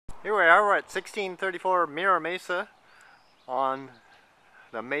Here we are, we're at 1634 Miramesa on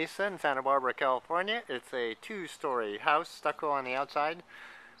the Mesa in Santa Barbara, California. It's a two-story house, stucco on the outside,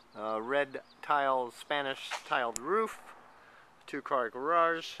 red tiled, Spanish tiled roof, two-car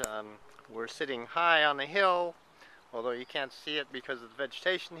garage. We're sitting high on the hill, although you can't see it because of the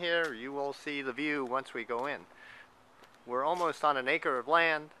vegetation here. You will see the view once we go in. We're almost on an acre of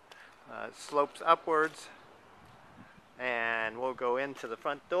land. It slopes upwards, and we'll go into the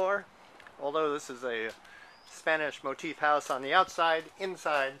front door. Although this is a Spanish motif house on the outside,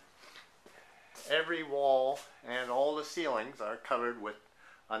 inside every wall and all the ceilings are covered with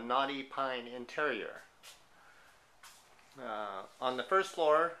a knotty pine interior. On the first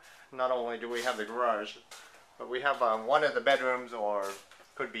floor, not only do we have the garage, but we have one of the bedrooms, or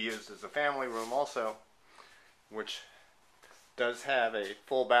could be used as a family room also, which does have a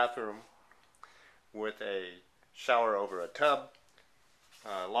full bathroom with a shower over a tub.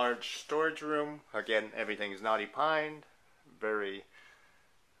 Large storage room. Again, everything is knotty pine, very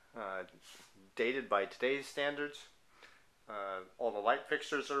dated by today's standards. All the light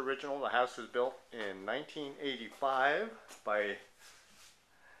fixtures are original. The house was built in 1985 by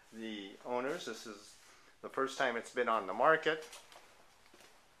the owners. This is the first time it's been on the market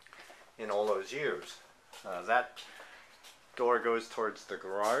in all those years. That door goes towards the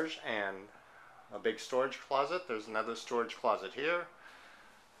garage and a big storage closet. There's another storage closet here.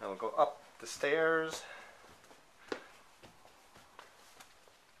 And we'll go up the stairs.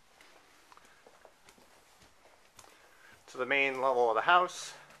 To the main level of the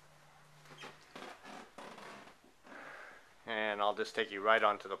house. And I'll just take you right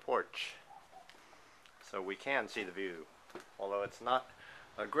onto the porch, so we can see the view. Although it's not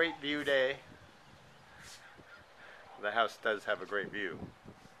a great view day, the house does have a great view.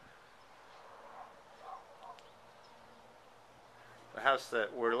 The house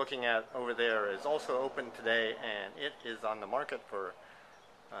that we're looking at over there is also open today, and it is on the market for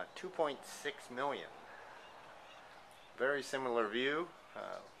 $2.6 million. Very similar view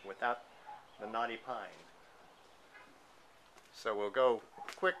without the knotty pine. So we'll go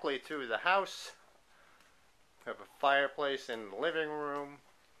quickly through the house. We have a fireplace in the living room.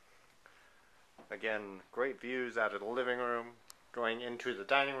 Again, great views out of the living room. Going into the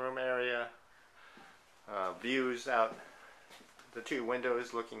dining room area. Views out the two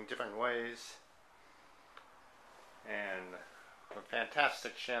windows looking different ways, and a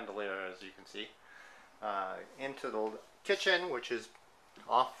fantastic chandelier, as you can see. Into the kitchen, which is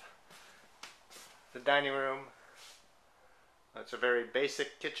off the dining room. It's a very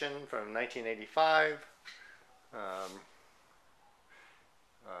basic kitchen from 1985.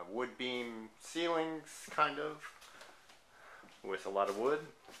 Wood beam ceilings, kind of, with a lot of wood.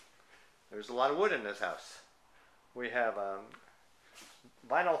 There's a lot of wood in this house. We have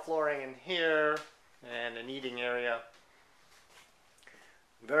vinyl flooring in here and an eating area.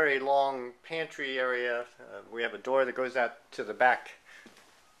 Very long pantry area. We have a door that goes out to the back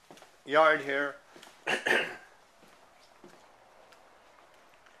yard here.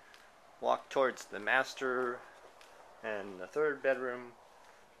 Walk towards the master and the third bedroom.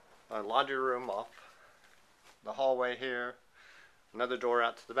 A laundry room off the hallway here. Another door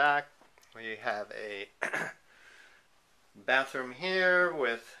out to the back. We have a bathroom here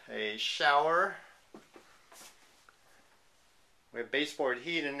with a shower. We have baseboard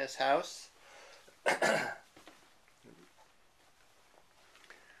heat in this house. The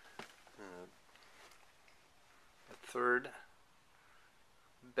third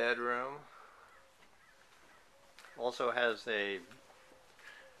bedroom also has a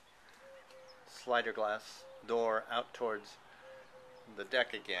slider glass door out towards the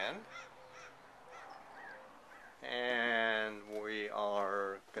deck again. And we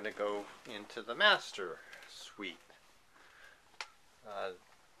are going to go into the master suite.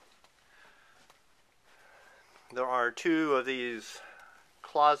 There are two of these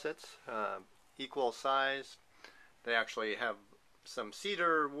closets, equal size. They actually have some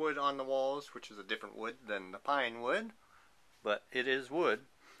cedar wood on the walls, which is a different wood than the pine wood, but it is wood.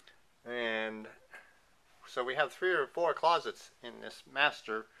 And so we have 3 or 4 closets in this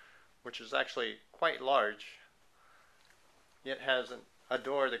master, which is actually quite large. It has a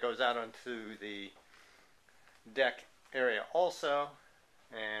door that goes out onto the deck area also,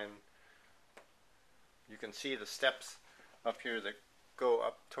 and you can see the steps up here that go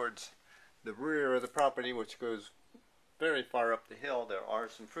up towards the rear of the property, which goes very far up the hill. There are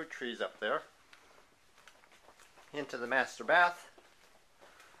some fruit trees up there. Into the master bath,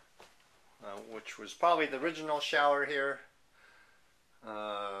 which was probably the original shower here.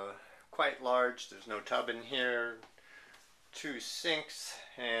 Quite large. There's no tub in here. 2 sinks,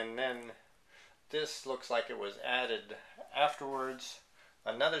 and then this looks like it was added afterwards.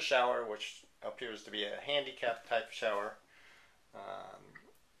 Another shower, which appears to be a handicap type shower,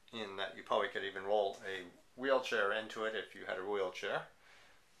 in that you probably could even roll a wheelchair into it if you had a wheelchair.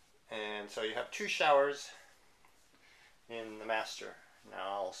 And so you have 2 showers in the master.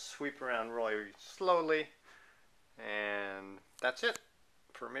 Now I'll sweep around really slowly, and that's it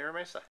for Miramesa.